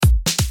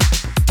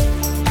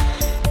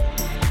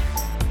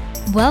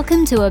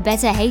Welcome to A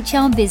Better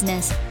HR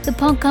Business, the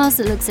podcast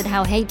that looks at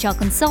how HR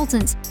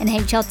consultants and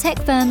HR tech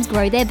firms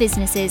grow their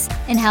businesses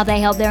and how they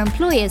help their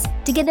employers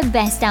to get the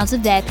best out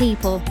of their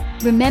people.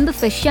 Remember,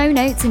 for show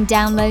notes and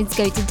downloads,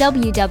 go to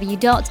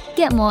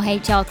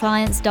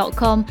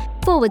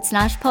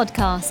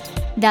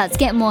www.getmorehrclients.com/podcast. That's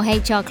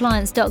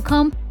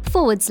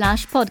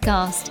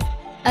getmorehrclients.com/podcast.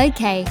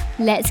 Okay,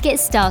 let's get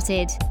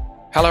started.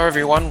 Hello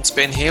everyone, it's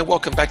Ben here.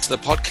 Welcome back to the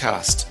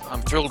podcast.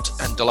 I'm thrilled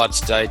and delighted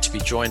today to be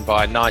joined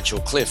by Nigel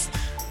Cliffe.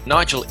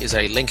 Nigel is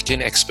a LinkedIn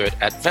expert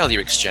at Value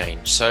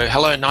Exchange. So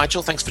hello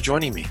Nigel, thanks for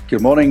joining me. Good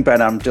morning Ben,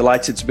 I'm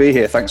delighted to be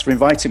here. Thanks for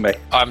inviting me.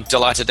 I'm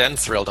delighted and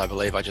thrilled, I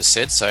believe I just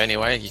said. So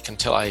anyway, you can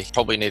tell I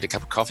probably need a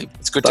cup of coffee.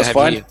 It's good to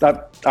have you.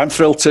 I'm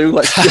thrilled too.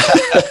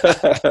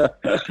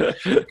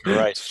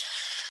 Great.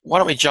 Why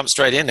don't we jump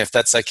straight in if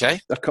that's okay?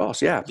 Of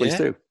course, yeah, please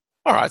do.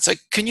 All right, so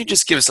can you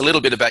just give us a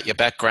little bit about your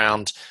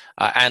background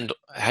and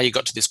how you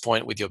got to this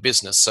point with your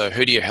business? So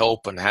who do you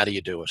help and how do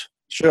you do it?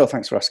 Sure,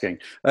 thanks for asking.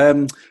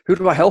 Who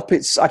do I help?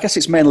 I guess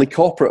it's mainly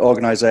corporate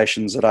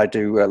organisations that I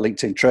do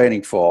LinkedIn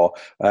training for,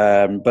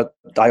 but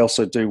I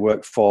also do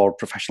work for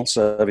professional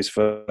service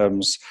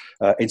firms,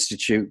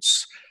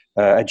 institutes,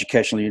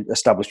 educational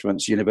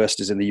establishments,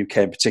 universities in the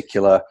UK in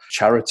particular,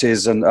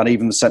 charities, and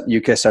even the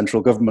UK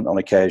central government on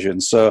occasion.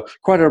 So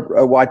quite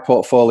a wide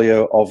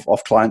portfolio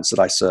of clients that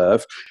I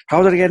serve.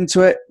 How did I get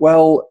into it?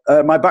 Well,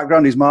 my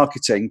background is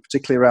marketing,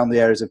 particularly around the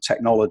areas of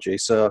technology.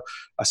 So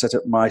I set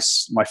up my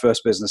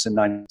first business in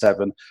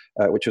 '97,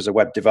 which was a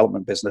web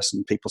development business,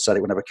 and people said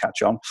it would never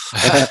catch on.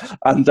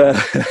 And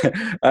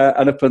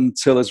up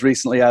until as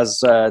recently as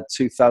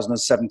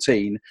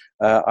 2017,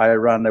 I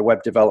ran a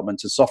web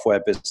development and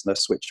software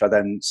business, which I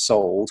then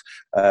sold.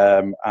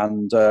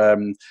 And I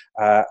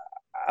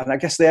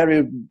guess the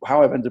area,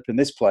 how I've ended up in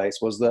this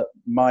place, was that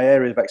my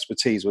area of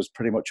expertise was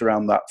pretty much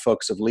around that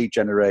focus of lead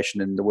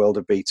generation in the world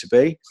of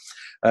B2B.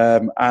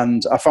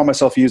 And I found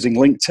myself using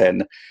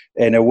LinkedIn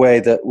in a way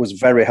that was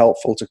very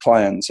helpful to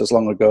clients as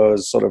long ago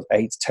as sort of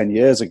 8 to 10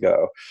 years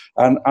ago.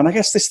 And I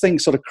guess this thing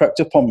sort of crept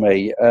up on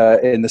me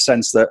in the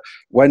sense that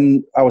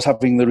when I was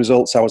having the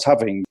results I was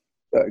having,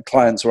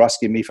 clients were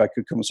asking me if I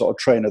could come and sort of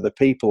train other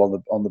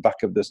people on the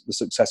back of the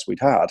success we'd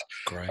had.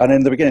 Great. And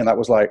in the beginning, that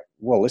was like,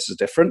 well, this is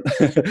different.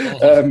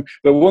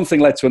 But one thing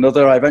led to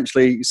another. I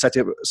eventually set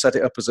it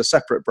up as a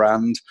separate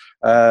brand,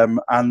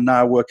 and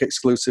now work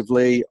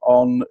exclusively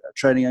on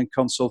training and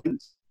consulting.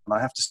 And I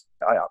have to say,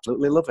 I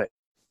absolutely love it.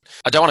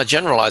 I don't want to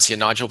generalize here,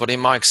 Nigel, but in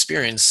my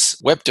experience,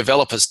 web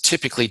developers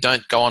typically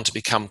don't go on to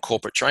become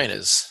corporate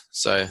trainers.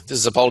 So this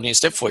is a bold new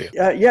step for you.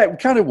 Yeah, it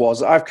kind of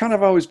was. I've kind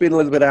of always been a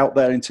little bit out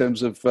there in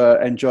terms of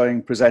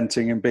enjoying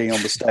presenting and being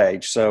on the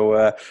stage.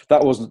 So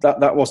that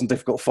wasn't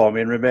difficult for me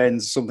and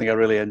remains something I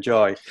really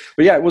enjoy.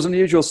 But yeah, it was an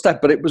unusual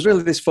step, but it was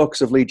really this focus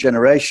of lead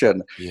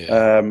generation,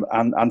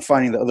 and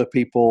finding that other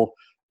people,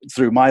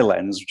 through my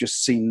lens,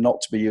 just seemed not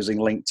to be using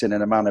LinkedIn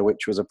in a manner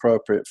which was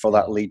appropriate for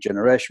that lead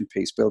generation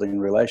piece, building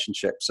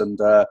relationships. And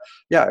it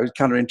was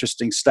kind of an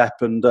interesting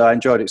step, and I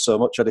enjoyed it so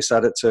much I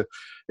decided to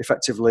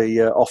effectively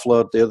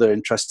offload the other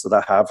interests that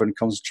I have and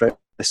concentrate on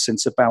this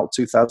since about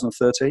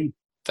 2013.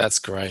 That's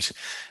great.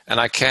 And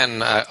I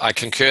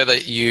concur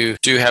that you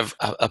do have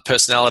a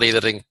personality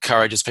that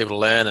encourages people to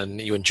learn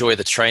and you enjoy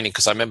the training,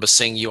 because I remember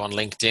seeing you on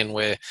LinkedIn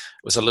where it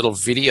was a little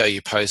video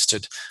you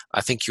posted. I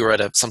think you were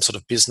at some sort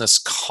of business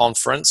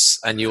conference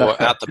and you were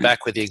out the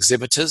back with the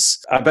exhibitors.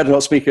 I better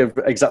not speak of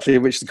exactly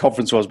which the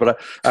conference was, but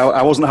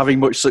I wasn't having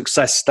much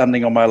success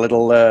standing on my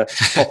little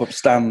pop-up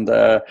stand.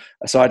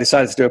 So I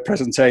decided to do a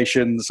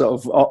presentation sort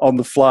of on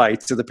the fly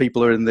to the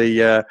people who are in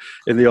the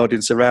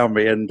audience around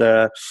me. And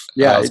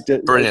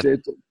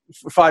brilliant.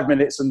 5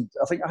 minutes, and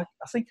I think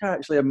I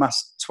actually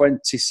amassed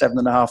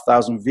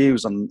 27,500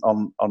 views on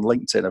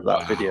LinkedIn of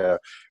that video,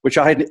 which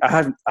I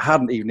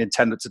hadn't even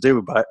intended to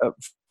do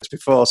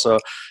before. So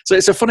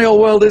it's a funny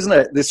old world, isn't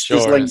it? This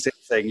LinkedIn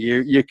thing.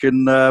 You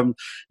can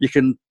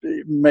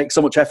make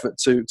so much effort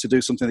to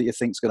do something that you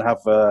think is going to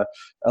have a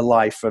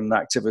life and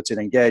activity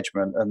and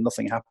engagement, and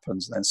nothing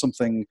happens. And then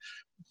something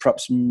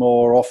perhaps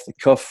more off the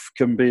cuff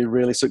can be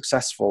really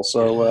successful.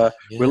 So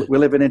we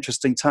live in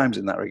interesting times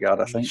in that regard,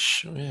 I think.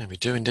 Sure, yeah, we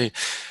do indeed.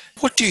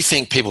 What do you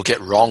think people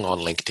get wrong on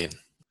LinkedIn?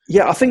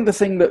 Yeah, I think the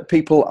thing that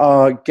people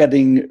are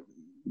getting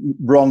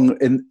wrong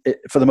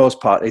for the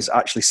most part is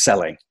actually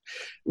selling.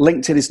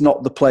 LinkedIn is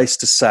not the place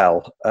to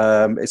sell.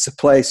 It's a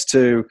place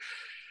to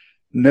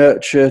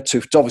nurture,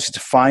 to obviously to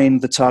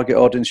find the target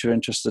audience you're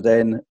interested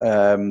in,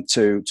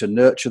 to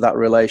nurture that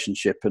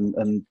relationship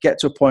and get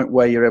to a point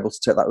where you're able to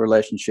take that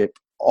relationship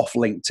off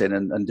LinkedIn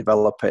and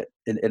develop it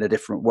in a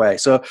different way.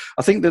 So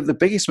I think that the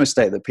biggest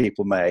mistake that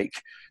people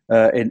make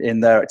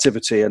in their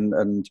activity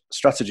and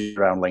strategy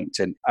around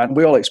LinkedIn, and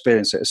we all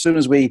experience it, as soon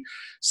as we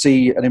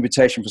see an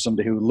invitation for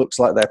somebody who looks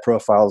like their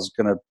profile is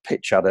going to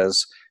pitch at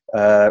us,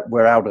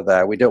 we're out of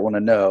there. We don't want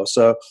to know.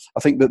 So I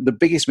think that the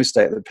biggest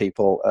mistake that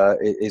people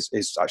is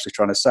actually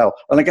trying to sell.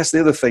 And I guess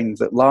the other thing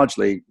that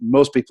largely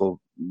most people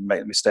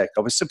make the mistake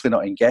of is simply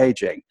not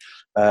engaging.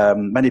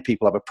 Many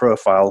people have a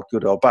profile,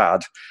 good or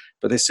bad,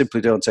 but they simply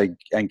don't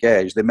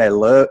engage. They may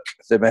lurk,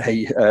 they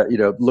may,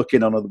 look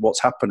in on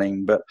what's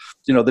happening. But,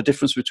 the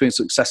difference between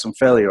success and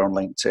failure on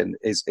LinkedIn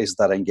is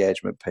that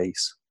engagement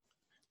piece.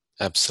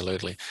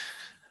 Absolutely.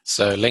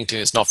 So LinkedIn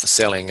is not for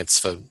selling, it's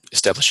for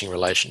establishing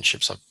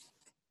relationships. I'm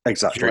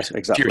Exactly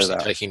furiously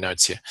that. taking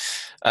notes here.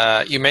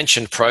 You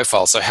mentioned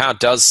profile. So how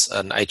does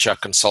an HR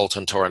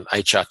consultant or an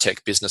HR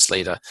tech business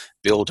leader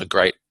build a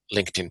great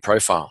LinkedIn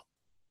profile?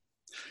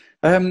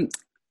 I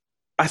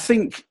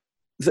think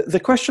the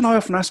question I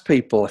often ask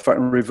people, if I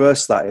can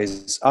reverse that,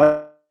 is,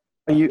 are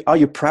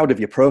you proud of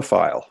your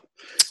profile?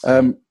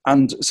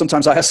 And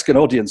sometimes I ask an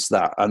audience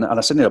that, and I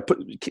say,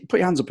 put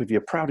your hands up if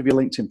you're proud of your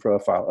LinkedIn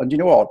profile. And you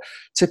know what?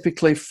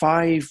 Typically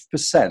 5%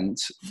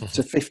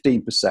 to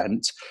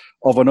 15%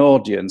 of an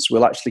audience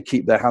will actually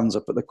keep their hands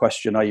up at the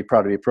question, are you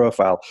proud of your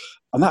profile?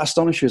 And that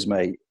astonishes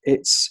me.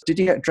 Did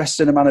you get dressed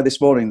in a manner this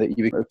morning that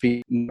you were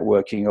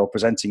networking or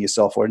presenting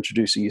yourself or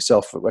introducing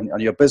yourself and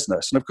your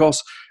business? And of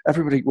course,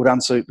 everybody would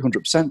answer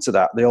 100% to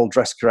that. They all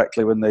dress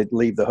correctly when they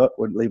leave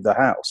the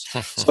house.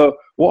 So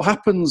what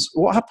happens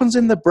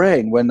in the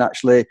brain when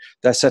actually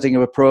they're setting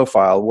up a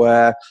profile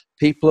where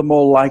people are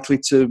more likely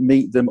to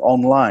meet them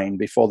online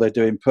before they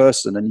do in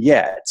person, and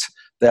yet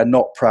they're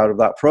not proud of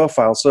that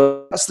profile?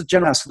 So that's the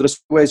general answer. There's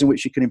ways in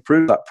which you can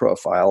improve that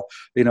profile.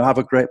 Have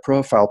a great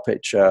profile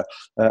picture,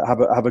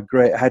 have a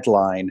great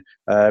headline,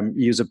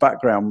 use a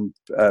background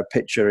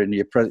picture in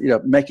your,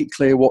 make it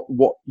clear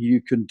what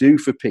you can do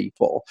for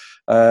people.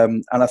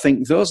 And I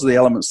think those are the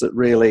elements that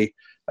really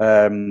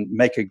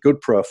make a good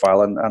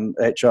profile, and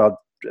HR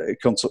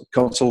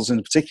consultants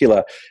in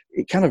particular.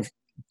 It kind of,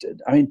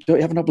 don't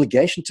you have an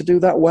obligation to do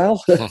that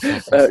well?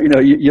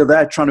 You're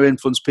there trying to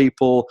influence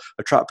people,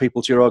 attract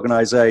people to your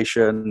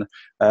organization.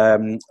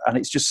 And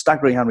it's just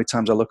staggering how many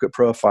times I look at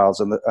profiles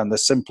and they're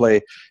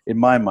simply, in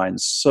my mind,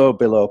 so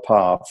below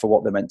par for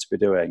what they're meant to be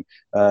doing.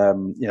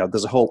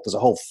 There's a whole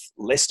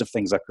list of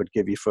things I could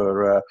give you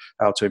for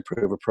how to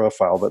improve a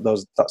profile, but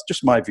that's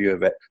just my view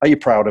of it. Are you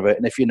proud of it?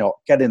 And if you're not,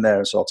 get in there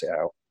and sort it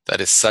out. That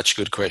is such a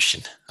good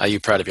question. Are you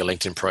proud of your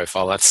LinkedIn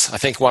profile? That's, I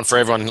think, one for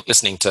everyone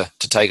listening to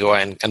take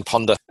away and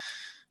ponder.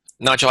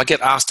 Nigel, I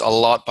get asked a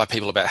lot by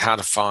people about how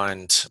to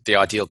find the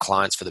ideal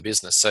clients for the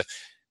business. So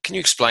can you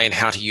explain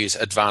how to use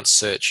advanced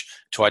search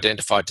to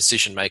identify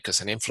decision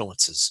makers and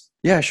influencers?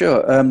 Yeah,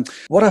 sure.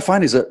 What I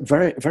find is that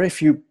very, very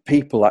few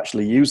people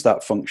actually use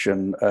that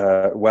function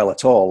well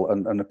at all,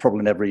 and have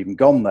probably never even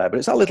gone there. But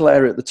it's that little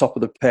area at the top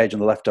of the page on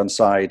the left-hand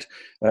side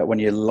when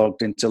you're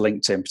logged into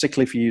LinkedIn,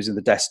 particularly if you're using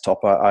the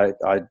desktop. I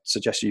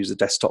suggest you use the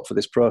desktop for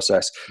this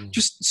process.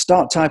 Just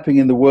start typing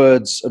in the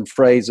words and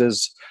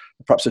phrases,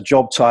 perhaps a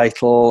job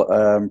title,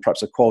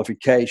 perhaps a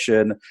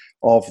qualification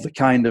of the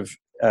kind of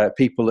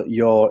people that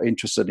you're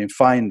interested in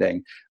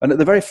finding. And at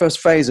the very first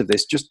phase of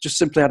this, just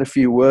simply add a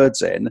few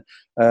words in,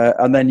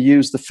 and then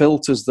use the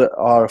filters that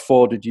are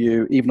afforded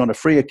you, even on a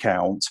free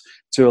account,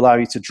 to allow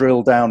you to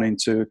drill down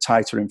into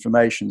tighter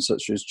information,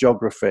 such as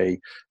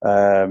geography,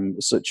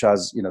 such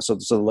as, so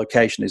the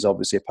location is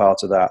obviously a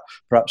part of that.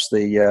 Perhaps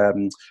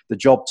the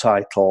job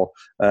title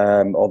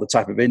or the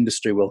type of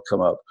industry will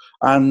come up.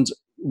 And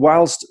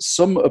whilst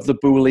some of the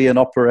Boolean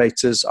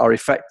operators are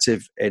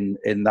effective in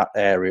that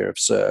area of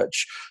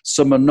search,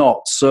 some are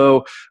not.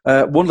 So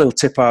one little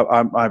tip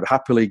I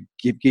happily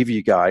give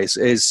you guys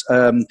is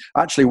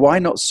actually, why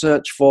not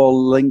search for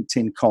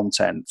LinkedIn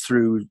content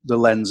through the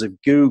lens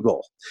of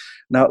Google?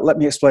 Now, let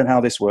me explain how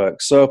this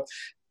works. So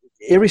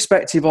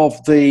irrespective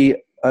of the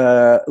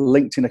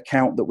LinkedIn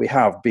account that we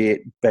have, be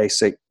it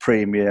basic,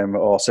 premium,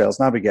 or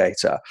sales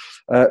navigator,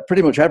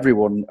 pretty much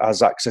everyone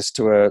has access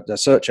to a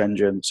search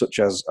engine such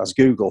as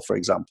Google, for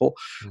example.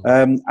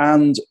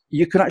 And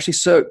you can actually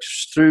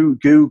search through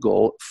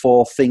Google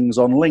for things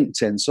on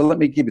LinkedIn. So let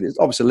me give you this.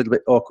 Obviously a little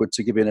bit awkward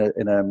to give in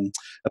a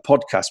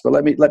podcast, but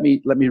let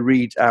me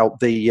read out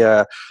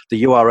the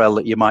URL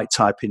that you might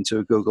type into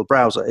a Google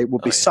browser. It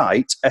would be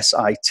site,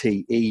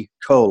 SITE,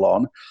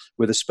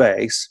 with a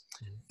space,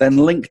 then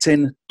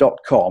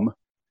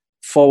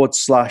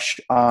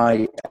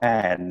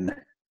linkedin.com/IN.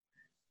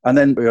 And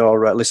then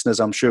your listeners,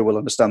 I'm sure, will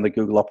understand the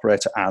Google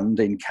operator "and"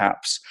 in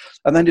caps.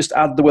 And then just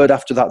add the word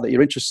after that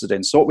you're interested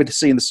in. So what we'd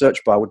see in the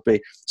search bar would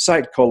be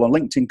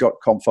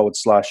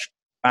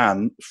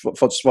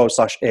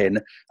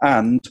site:/linkedin.com/in.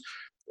 And,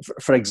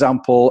 for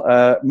example,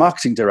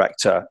 marketing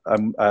director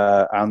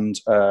and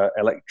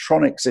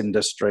electronics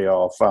industry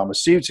or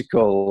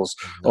pharmaceuticals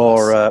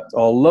or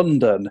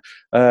London.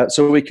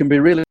 So we can be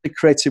really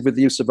creative with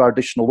the use of our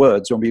additional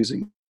words when we're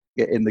using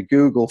it in the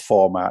Google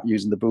format,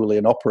 using the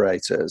Boolean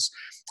operators.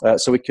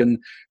 So we can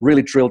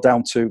really drill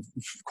down to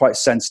quite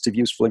sensitive,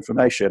 useful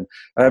information.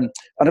 And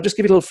I'll just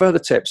give you a little further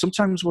tip.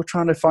 Sometimes we're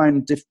trying to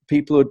find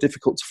people who are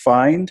difficult to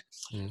find.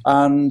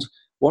 And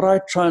what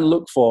I try and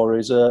look for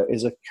is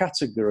a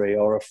category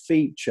or a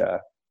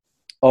feature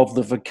of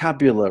the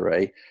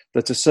vocabulary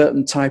that a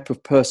certain type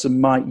of person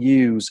might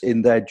use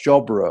in their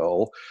job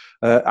role,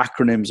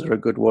 Acronyms are a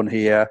good one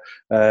here,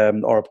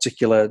 or a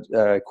particular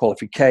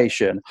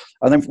qualification.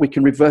 And then we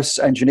can reverse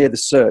engineer the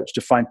search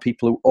to find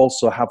people who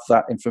also have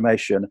that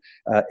information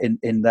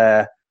in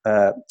their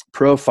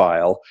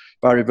profile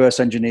by reverse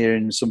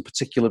engineering some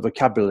particular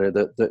vocabulary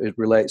that it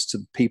relates to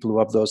people who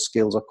have those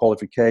skills or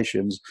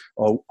qualifications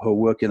or who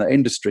work in the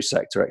industry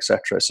sector,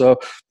 etc. So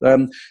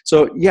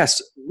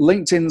yes,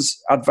 LinkedIn's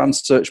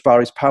advanced search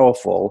bar is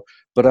powerful,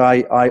 but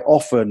I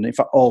often, in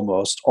fact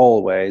almost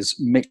always,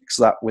 mix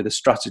that with a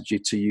strategy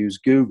to use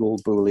Google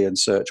Boolean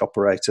search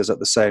operators at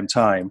the same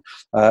time,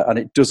 and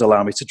it does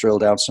allow me to drill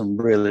down some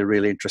really,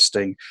 really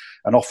interesting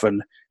and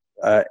often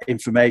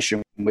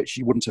information which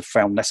you wouldn't have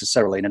found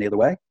necessarily in any other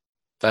way.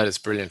 That is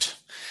brilliant.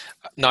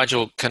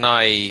 Nigel, can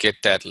I get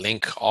that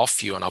link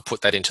off you and I'll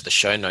put that into the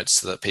show notes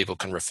so that people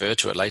can refer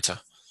to it later?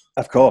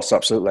 Of course,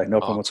 absolutely. No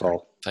problem at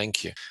all.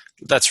 Thank you.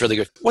 That's really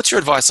good. What's your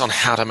advice on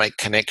how to make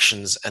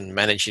connections and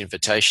manage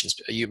invitations?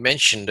 You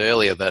mentioned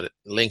earlier that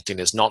LinkedIn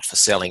is not for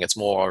selling. It's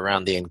more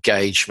around the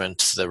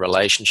engagement, the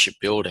relationship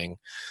building.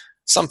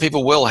 Some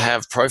people will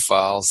have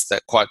profiles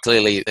that quite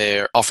clearly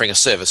they're offering a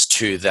service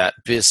to that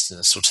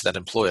business or to that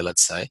employer,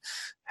 let's say.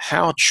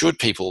 How should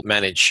people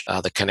manage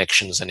the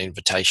connections and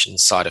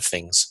invitations side of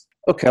things?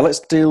 Okay,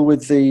 let's deal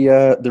with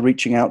the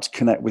reaching out to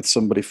connect with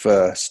somebody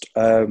first.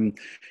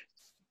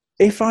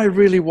 If I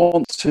really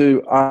want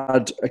to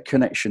add a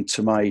connection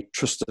to my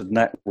trusted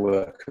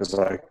network, as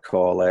I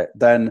call it,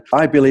 then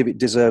I believe it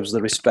deserves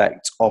the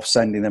respect of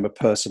sending them a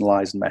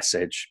personalised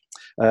message.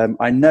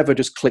 I never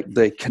just click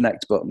the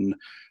connect button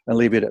and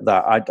leave it at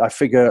that. I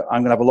figure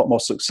I'm going to have a lot more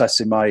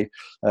success in my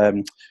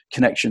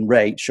connection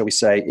rate, shall we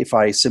say, if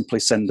I simply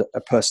send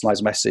a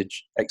personalized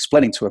message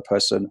explaining to a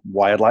person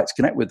why I'd like to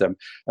connect with them.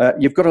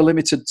 You've got a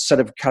limited set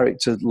of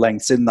character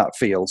lengths in that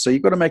field, so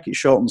you've got to make it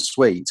short and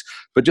sweet.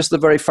 But just the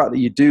very fact that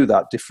you do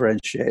that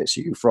differentiates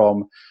you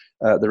from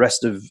the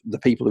rest of the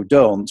people who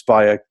don't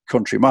by a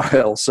country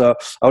mile. So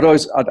I'd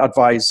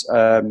advise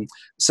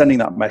sending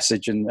that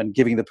message and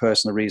giving the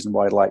person a reason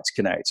why I'd like to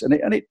connect. And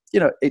it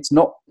it's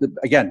not,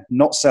 again,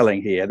 not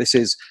selling here. This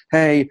is,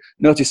 hey,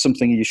 notice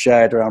something you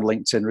shared around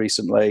LinkedIn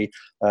recently.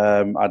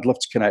 I'd love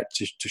to connect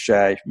to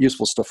share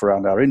useful stuff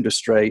around our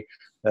industry.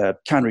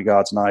 Kind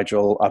regards,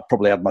 Nigel. I'd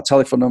probably add my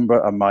telephone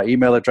number and my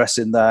email address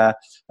in there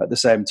at the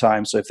same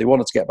time. So if they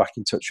wanted to get back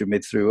in touch with me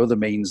through other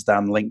means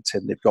than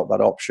LinkedIn, they've got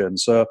that option.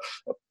 So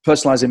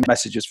personalizing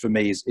messages for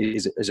me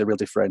is a real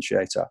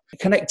differentiator.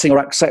 Connecting or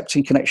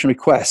accepting connection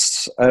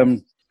requests.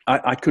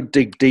 I could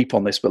dig deep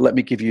on this, but let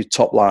me give you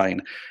top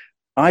line.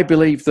 I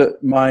believe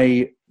that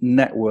my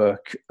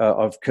network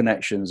of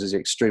connections is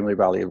extremely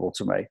valuable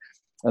to me.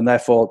 And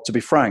therefore, to be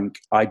frank,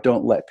 I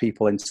don't let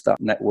people into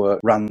that network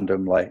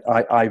randomly.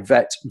 I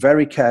vet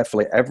very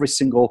carefully every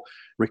single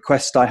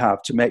request I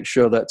have to make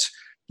sure that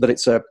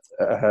it's a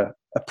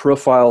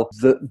profile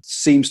that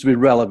seems to be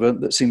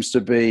relevant, that seems to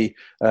be,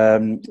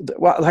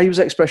 well, I use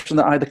the expression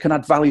that either can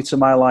add value to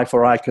my life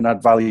or I can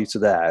add value to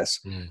theirs.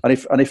 And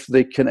if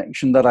the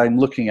connection that I'm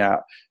looking at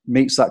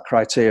meets that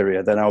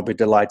criteria, then I'll be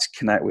delighted to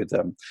connect with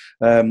them.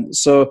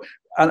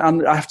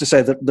 And I have to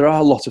say that there are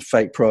a lot of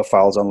fake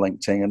profiles on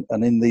LinkedIn,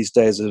 and in these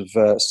days of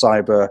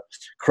cyber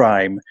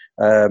crime,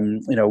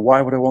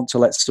 why would I want to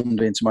let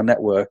somebody into my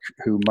network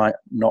who might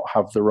not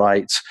have the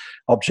right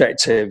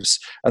objectives?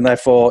 And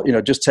therefore,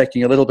 just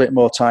taking a little bit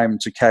more time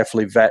to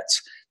carefully vet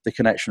the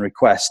connection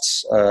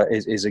requests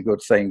is a good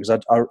thing,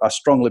 because I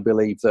strongly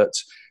believe that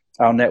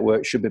our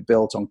network should be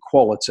built on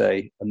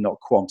quality and not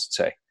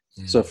quantity.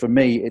 So for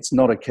me, it's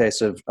not a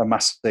case of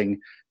amassing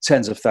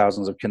tens of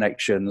thousands of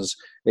connections.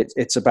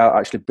 It's about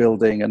actually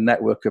building a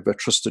network of a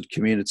trusted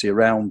community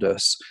around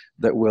us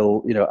that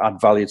will,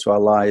 add value to our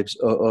lives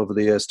over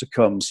the years to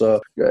come. So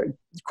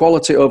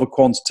quality over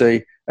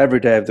quantity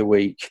every day of the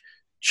week.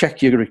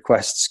 Check your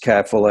requests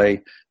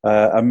carefully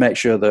and make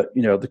sure that,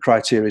 the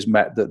criteria is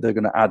met, that they're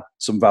going to add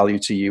some value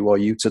to you or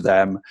you to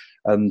them.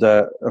 And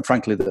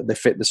frankly, that they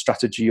fit the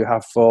strategy you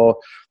have for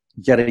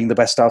getting the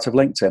best out of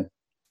LinkedIn.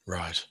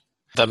 Right.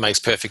 That makes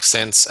perfect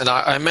sense. And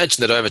I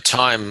imagine that over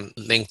time,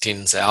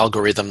 LinkedIn's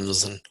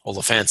algorithms and all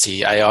the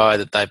fancy AI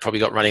that they've probably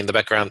got running in the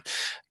background,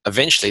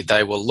 eventually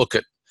they will look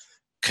at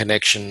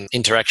connection,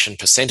 interaction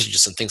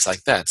percentages and things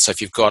like that. So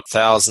if you've got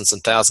thousands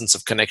and thousands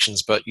of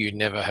connections, but you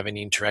never have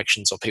any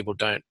interactions or people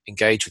don't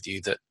engage with you,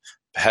 that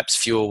perhaps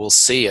fewer will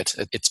see it.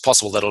 It's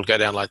possible that it'll go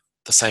down like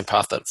the same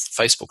path that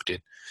Facebook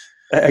did.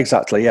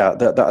 Exactly, yeah.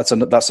 That's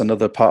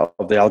another part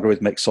of the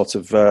algorithmic sort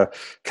of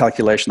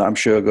calculation that I'm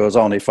sure goes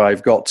on. If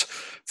I've got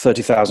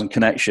 30,000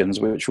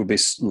 connections, which would be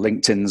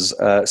LinkedIn's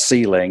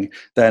ceiling,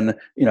 then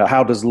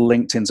how does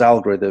LinkedIn's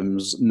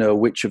algorithms know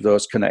which of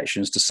those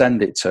connections to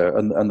send it to?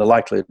 And the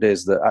likelihood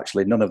is that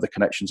actually none of the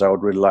connections I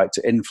would really like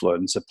to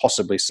influence have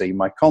possibly seen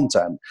my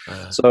content.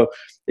 So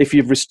if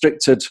you've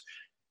restricted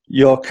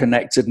your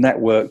connected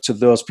network to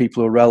those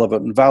people who are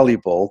relevant and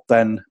valuable,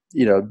 then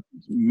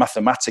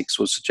mathematics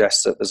would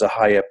suggest that there's a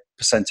higher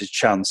percentage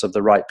chance of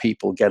the right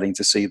people getting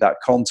to see that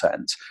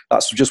content.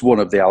 That's just one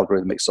of the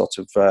algorithmic sort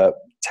of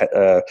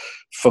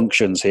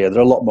functions here. There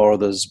are a lot more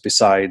others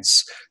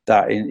besides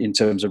that in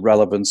terms of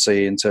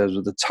relevancy, in terms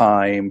of the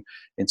time,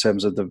 in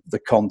terms of the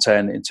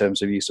content, in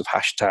terms of use of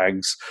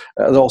hashtags,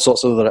 all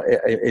sorts of other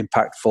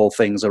impactful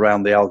things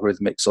around the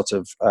algorithmic sort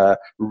of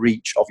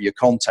reach of your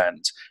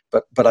content.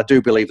 But I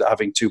do believe that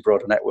having too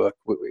broad a network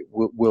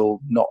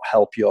will not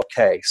help your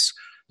case,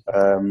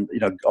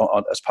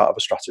 as part of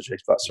a strategy.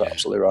 That's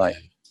absolutely right.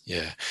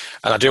 Yeah.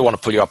 And I do want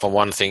to pull you up on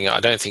one thing. I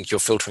don't think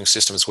your filtering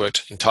system has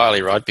worked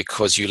entirely right,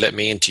 because you let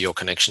me into your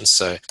connections.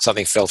 So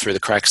something fell through the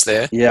cracks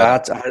there. Yeah,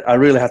 I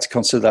really had to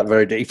consider that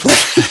very deeply.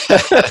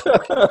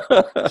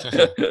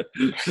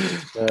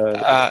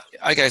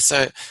 Okay,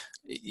 so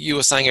you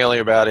were saying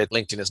earlier about it,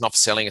 LinkedIn is not for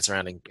selling, it's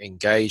around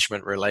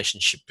engagement,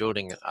 relationship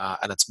building,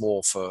 and it's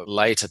more for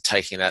later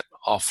taking that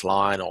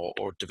offline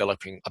or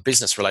developing a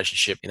business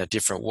relationship in a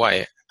different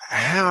way.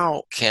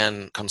 How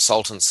can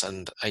consultants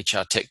and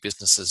HR tech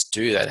businesses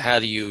do that? How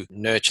do you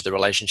nurture the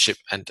relationship,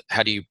 and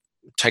how do you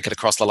take it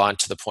across the line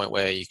to the point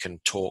where you can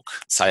talk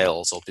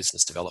sales or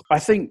business development? I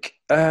think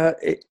there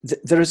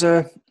is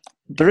a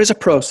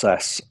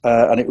process,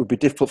 and it would be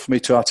difficult for me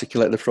to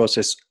articulate the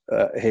process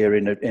here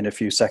in a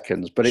few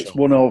seconds. But it's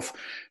one of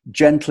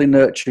gently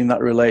nurturing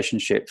that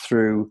relationship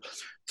through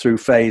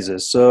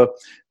phases. So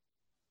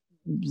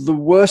the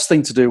worst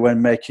thing to do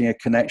when making a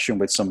connection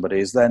with somebody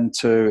is then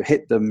to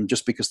hit them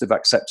just because they've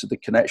accepted the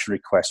connection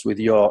request with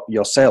your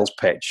sales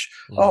pitch.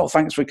 Oh,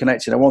 thanks for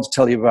connecting. I want to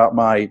tell you about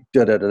my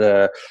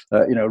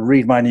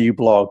read my new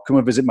blog, come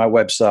and visit my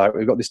website.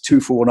 We've got this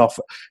 2-for-1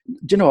 offer.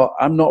 Do you know,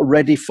 I'm not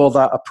ready for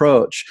that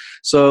approach.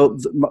 So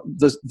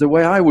the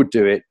way I would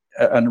do it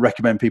and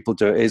recommend people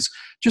do it is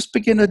just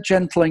begin a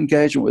gentle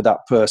engagement with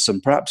that person.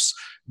 Perhaps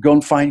go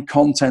and find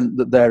content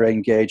that they're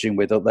engaging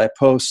with, or they're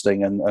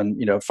posting,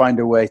 and find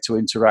a way to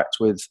interact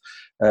with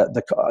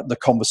the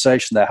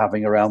conversation they're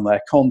having around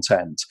their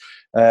content.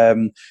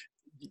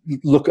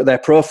 Look at their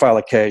profile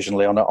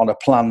occasionally on a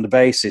planned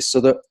basis, so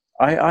that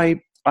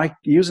I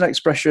use an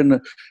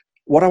expression.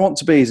 What I want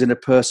to be is in a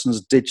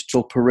person's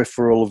digital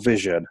peripheral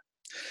vision.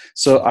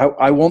 So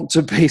I want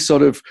to be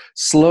sort of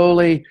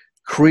slowly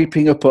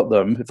creeping up at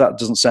them, if that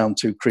doesn't sound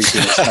too creepy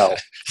in itself,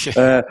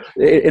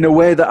 in a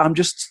way that I'm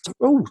just,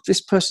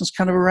 this person's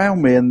kind of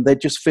around me and they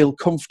just feel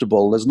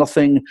comfortable. There's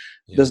nothing,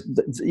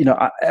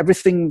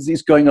 everything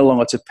is going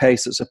along at a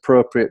pace that's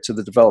appropriate to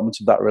the development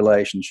of that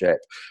relationship.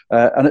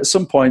 And at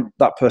some point,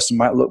 that person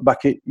might look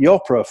back at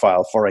your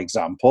profile, for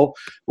example.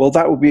 Well,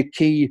 that would be a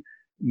key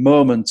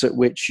moment at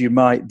which you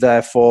might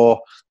therefore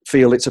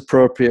feel it's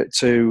appropriate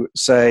to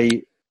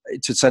send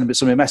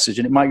somebody a message.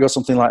 And it might go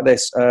something like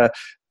this.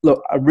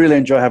 Look, I really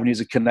enjoy having you as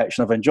a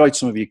connection. I've enjoyed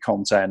some of your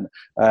content.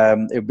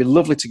 It would be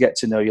lovely to get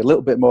to know you a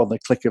little bit more than the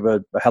click of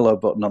a hello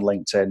button on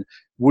LinkedIn.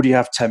 Would you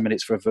have 10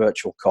 minutes for a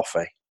virtual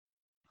coffee?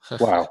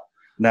 Wow.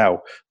 Now,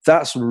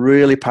 that's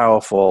really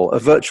powerful. A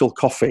virtual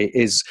coffee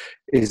is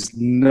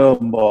no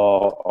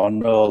more or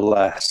no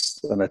less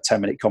than a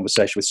 10-minute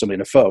conversation with somebody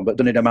on a phone, but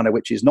done in a manner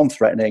which is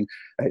non-threatening.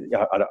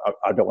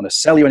 I don't want to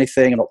sell you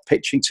anything. I'm not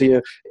pitching to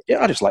you.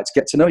 I just like to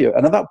get to know you.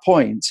 And at that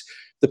point,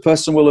 the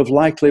person will have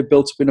likely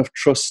built up enough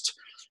trust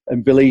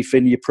and belief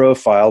in your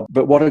profile.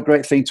 But what a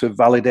great thing to have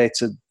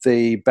validated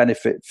the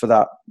benefit for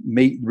that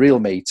real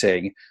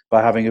meeting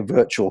by having a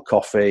virtual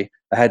coffee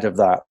ahead of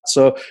that.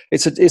 So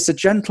it's a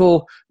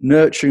gentle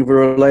nurturing of a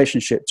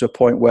relationship to a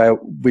point where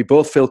we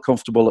both feel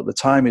comfortable that the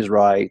time is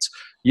right.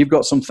 You've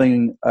got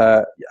something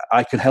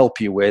I can help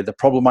you with, a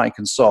problem I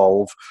can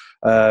solve,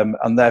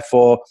 and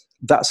therefore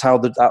that's how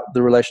the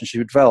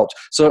relationship developed.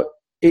 So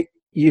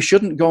you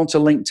shouldn't go onto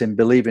LinkedIn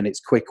believing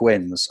it's quick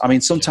wins. I mean,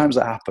 sometimes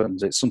that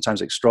happens. It's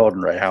sometimes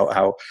extraordinary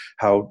how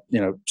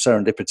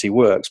serendipity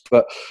works.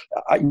 But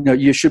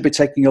you should be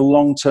taking a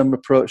long-term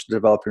approach to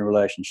developing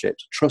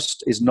relationships.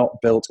 Trust is not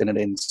built in an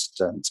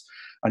instant,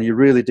 and you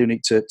really do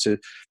need to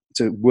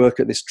work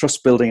at this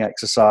trust-building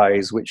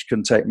exercise, which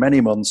can take many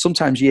months,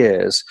 sometimes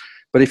years.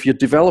 But if you're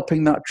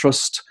developing that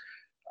trust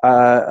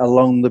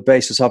along the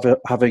basis of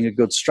having a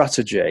good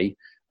strategy,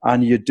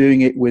 and you're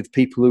doing it with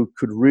people who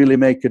could really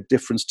make a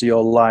difference to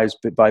your lives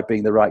by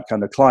being the right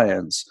kind of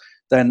clients,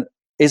 then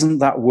isn't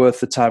that worth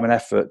the time and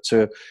effort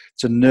to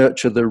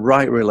nurture the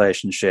right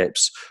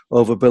relationships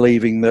over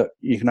believing that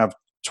you can have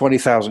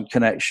 20,000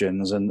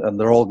 connections and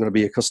they're all going to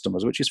be your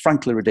customers, which is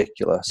frankly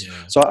ridiculous. Yeah.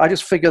 So I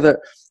just figure that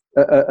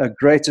a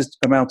greater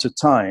amount of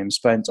time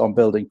spent on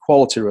building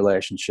quality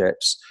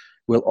relationships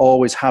will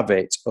always have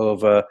it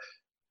over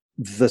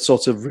the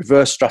sort of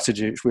reverse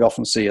strategy which we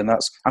often see, and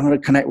that's I'm going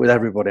to connect with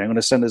everybody. I'm going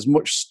to send as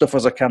much stuff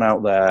as I can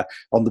out there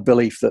on the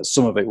belief that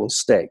some of it will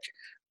stick.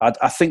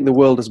 I think the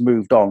world has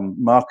moved on.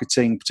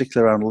 Marketing,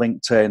 particularly around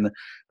LinkedIn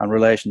and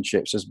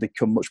relationships, has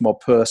become much more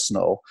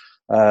personal.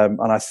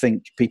 And I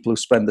think people who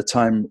spend the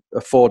time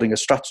affording a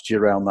strategy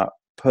around that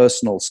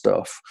personal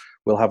stuff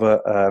will have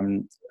a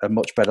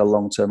much better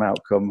long-term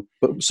outcome,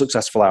 but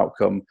successful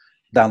outcome,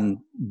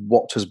 than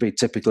what has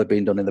typically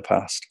been done in the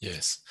past.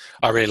 Yes,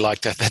 I really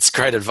like that. That's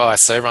great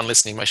advice. So everyone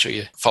listening, make sure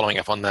you're following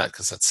up on that,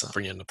 because that's a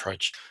brilliant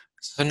approach.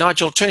 So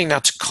Nigel, turning now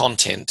to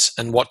content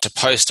and what to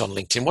post on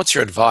LinkedIn, what's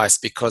your advice?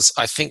 Because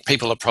I think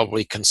people are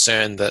probably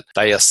concerned that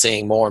they are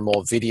seeing more and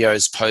more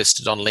videos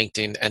posted on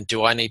LinkedIn. And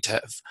do I need to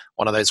have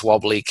one of those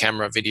wobbly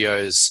camera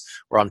videos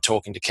where I'm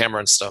talking to camera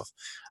and stuff?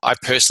 I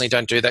personally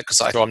don't do that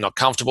because I'm not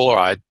comfortable, or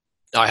I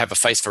have a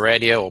face for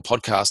radio or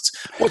podcasts.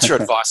 What's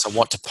your advice on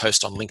what to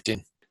post on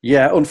LinkedIn?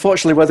 Yeah,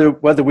 unfortunately,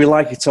 whether we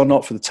like it or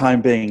not, for the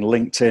time being,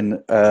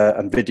 LinkedIn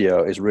and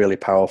video is really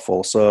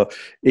powerful. So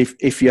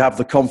if you have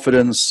the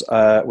confidence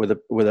with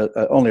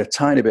only a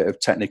tiny bit of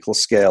technical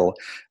skill,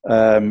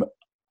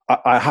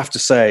 I have to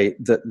say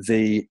that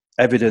the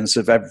evidence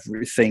of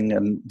everything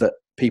and that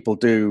people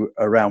do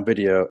around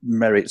video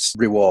merits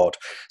reward.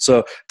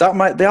 So the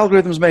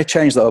algorithms may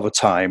change that over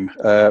time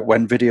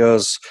when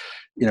videos.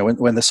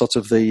 When the sort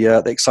of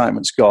the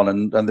excitement's gone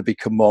and they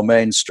become more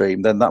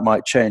mainstream, then that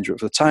might change. But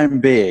for the time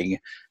being,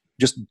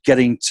 just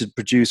getting to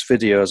produce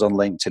videos on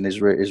LinkedIn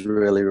is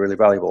really, really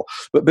valuable.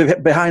 But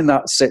behind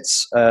that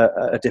sits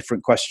a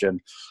different question.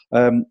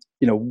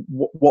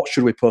 What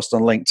should we post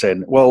on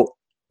LinkedIn? Well,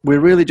 we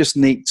really just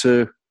need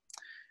to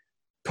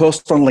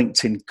post on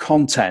LinkedIn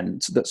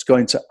content that's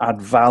going to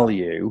add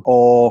value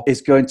or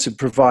is going to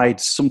provide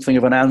something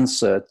of an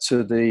answer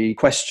to the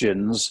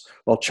questions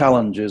or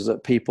challenges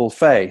that people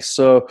face.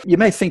 So you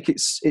may think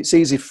it's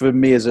easy for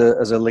me as a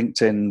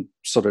LinkedIn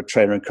sort of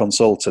trainer and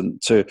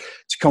consultant to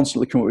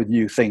constantly come up with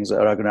new things that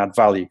are going to add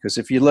value. Because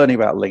if you're learning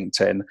about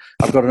LinkedIn,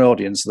 I've got an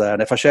audience there.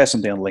 And if I share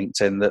something on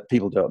LinkedIn that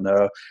people don't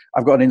know,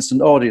 I've got an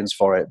instant audience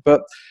for it.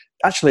 But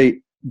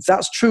actually,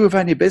 that's true of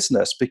any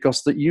business,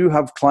 because that you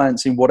have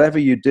clients in whatever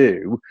you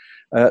do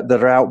that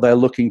are out there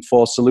looking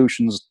for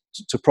solutions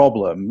to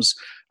problems.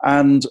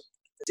 And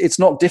it's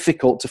not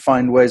difficult to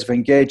find ways of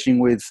engaging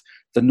with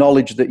the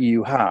knowledge that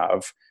you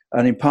have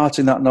and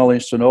imparting that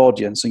knowledge to an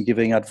audience and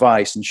giving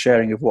advice and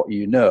sharing of what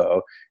you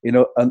know,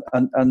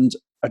 and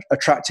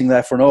attracting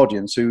there for an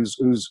audience who's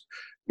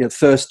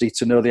thirsty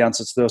to know the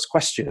answer to those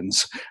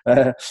questions.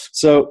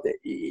 So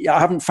I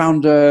haven't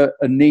found a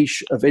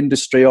niche of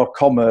industry or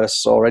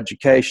commerce or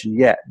education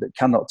yet that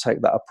cannot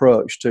take that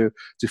approach to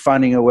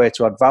finding a way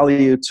to add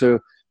value to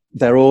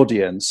their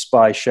audience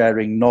by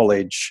sharing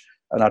knowledge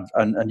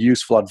and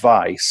useful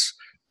advice.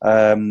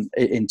 And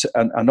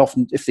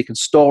often, if they can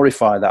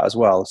storyfy that as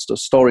well, so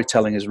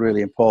storytelling is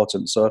really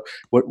important. So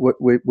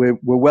we're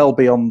well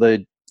beyond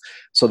the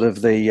sort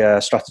of the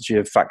strategy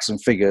of facts and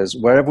figures.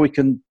 Wherever we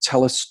can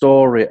tell a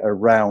story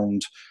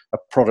around a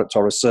product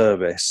or a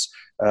service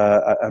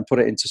and put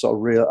it into sort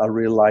of a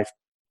real life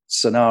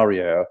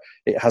scenario,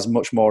 it has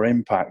much more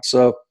impact.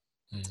 So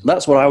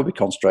that's what I would be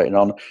concentrating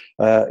on.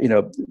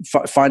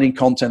 Finding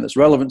content that's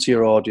relevant to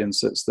your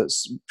audience,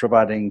 that's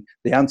providing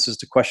the answers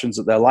to questions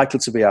that they're likely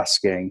to be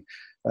asking,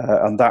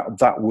 and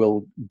that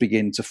will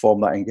begin to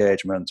form that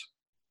engagement.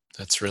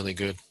 That's really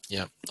good.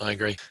 Yeah, I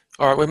agree.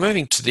 All right, we're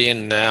moving to the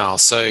end now.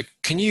 So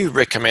can you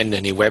recommend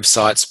any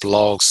websites,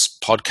 blogs,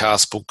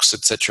 podcasts, books,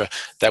 etc.,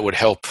 that would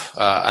help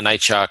an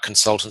HR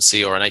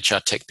consultancy or an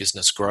HR tech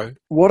business grow?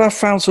 What I've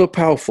found so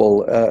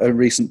powerful in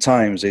recent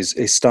times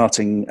is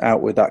starting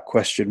out with that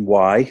question,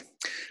 why?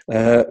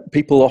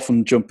 People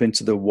often jump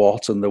into the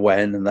what and the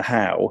when and the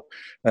how,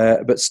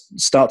 but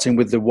starting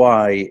with the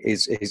why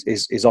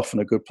is often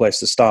a good place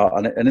to start.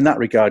 And in that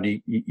regard,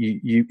 you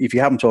if you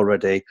haven't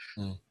already,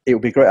 it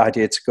would be a great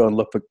idea to go and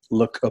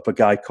look up a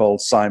guy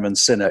called Simon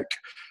Sinek.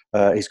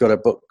 He's got a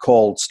book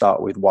called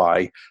Start With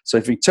Why. So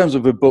if in terms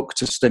of a book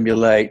to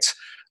stimulate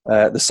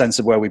the sense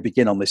of where we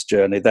begin on this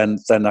journey, then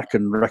I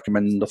can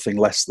recommend nothing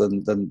less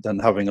than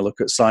having a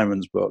look at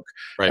Simon's book.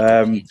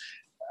 Right.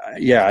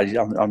 Yeah,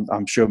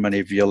 I'm sure many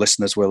of your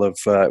listeners will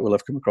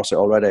have come across it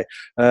already.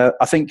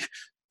 I think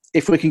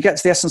if we can get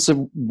to the essence of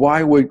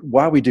why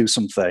we do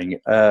something,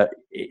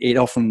 it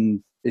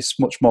often is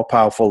much more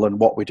powerful than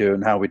what we do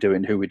and how we do it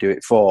and who we do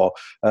it for.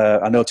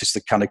 I noticed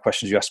the kind of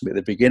questions you asked me at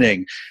the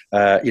beginning,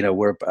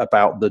 were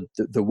about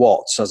the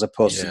what's as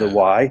opposed to the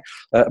why.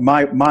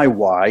 My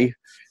why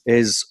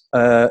is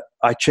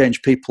I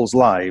change people's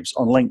lives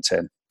on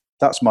LinkedIn.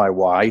 That's my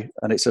why,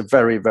 and it's a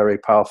very, very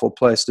powerful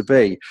place to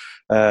be.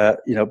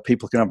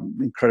 People can have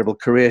incredible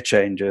career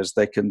changes.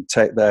 They can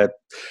take their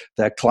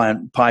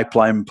client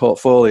pipeline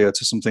portfolio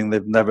to something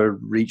they've never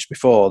reached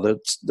before.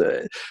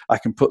 I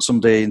can put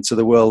somebody into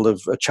the world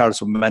of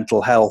charitable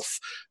mental health,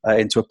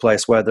 into a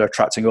place where they're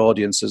attracting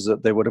audiences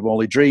that they would have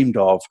only dreamed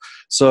of.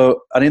 So,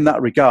 and in that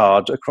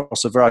regard,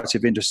 across a variety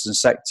of industries and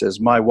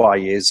sectors, my why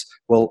is,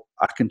 well,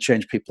 I can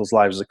change people's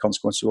lives as a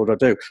consequence of what I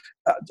do.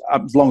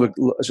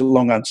 It's a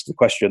long answer to the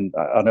question,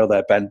 I know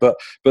there, Ben, but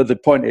the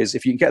point is,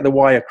 if you can get the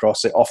why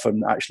across, it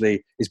often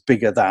actually is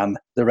bigger than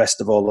the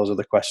rest of all those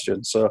other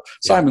questions. So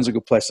Simon's a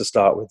good place to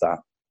start with that.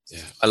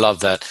 Yeah, I love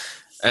that.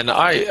 And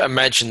I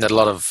imagine that a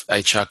lot of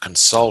HR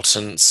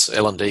consultants,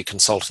 L&D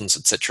consultants,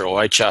 etc.,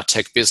 or HR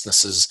tech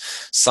businesses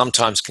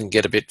sometimes can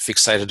get a bit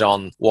fixated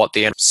on what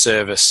the end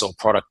service or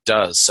product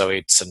does. So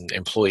it's an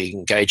employee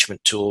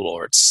engagement tool,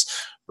 or it's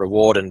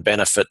reward and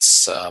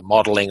benefits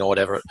modeling or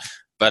whatever.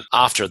 But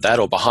after that,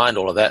 or behind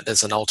all of that,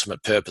 there's an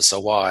ultimate purpose, a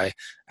why,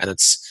 and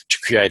it's to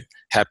create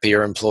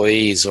happier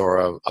employees, or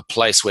a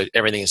place where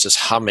everything is just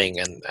humming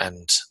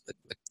and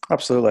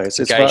absolutely, it's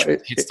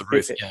engagement hits the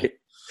roof.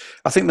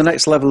 I think the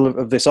next level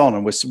of this on,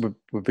 and we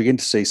begin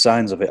to see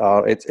signs of it,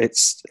 are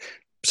it's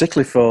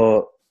particularly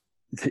for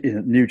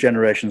new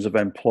generations of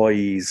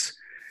employees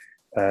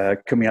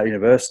coming out of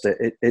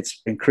university.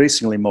 It's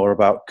increasingly more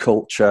about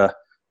culture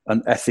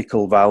and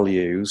ethical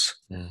values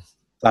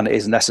than it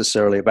is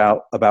necessarily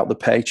about the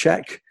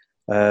paycheck.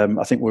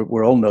 I think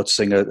we're all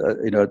noticing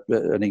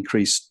an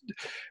increased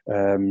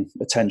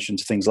attention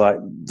to things like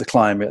the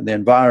climate and the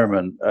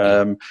environment.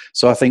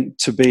 So I think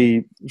to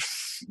be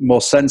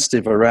more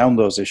sensitive around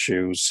those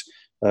issues,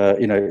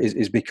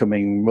 is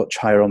becoming much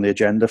higher on the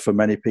agenda for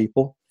many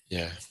people.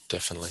 Yeah,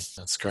 definitely.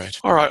 That's great.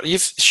 All right,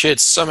 you've shared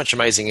so much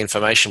amazing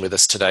information with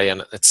us today,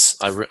 and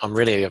I'm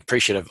really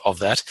appreciative of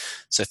that.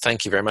 So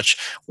thank you very much.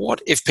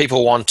 What if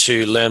people want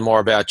to learn more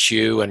about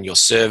you and your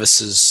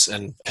services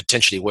and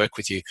potentially work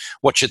with you?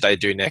 What should they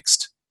do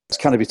next? It's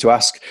kind of you to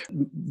ask.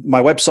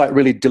 My website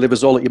really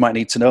delivers all that you might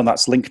need to know, and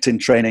that's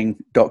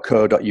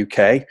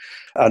linkedintraining.co.uk.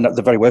 And at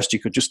the very worst, you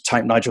could just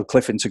type Nigel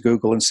Cliffe into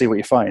Google and see what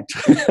you find.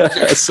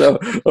 So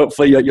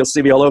hopefully you'll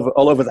see me all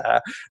over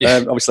there.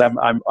 Obviously,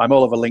 I'm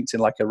all over LinkedIn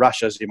like a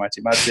rash, as you might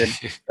imagine.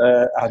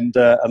 And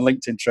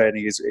LinkedIn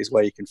Training is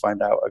where you can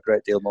find out a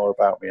great deal more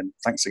about me. And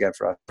thanks again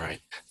for asking.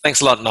 Right. Thanks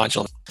a lot,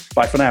 Nigel.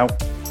 Bye for now.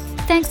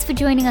 Thanks for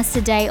joining us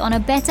today on A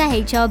Better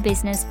HR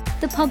Business,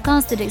 the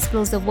podcast that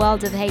explores the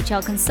world of HR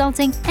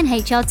consulting and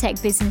HR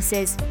tech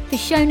businesses. For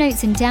show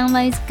notes and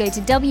downloads, go to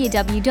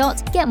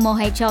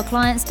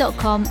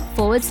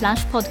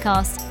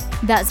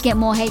www.getmorehrclients.com/podcast. That's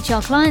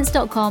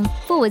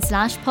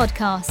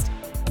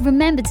getmorehrclients.com/podcast.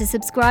 Remember to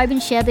subscribe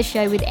and share the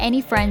show with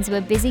any friends who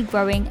are busy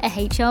growing a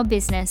HR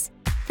business.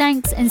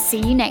 Thanks, and see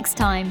you next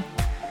time.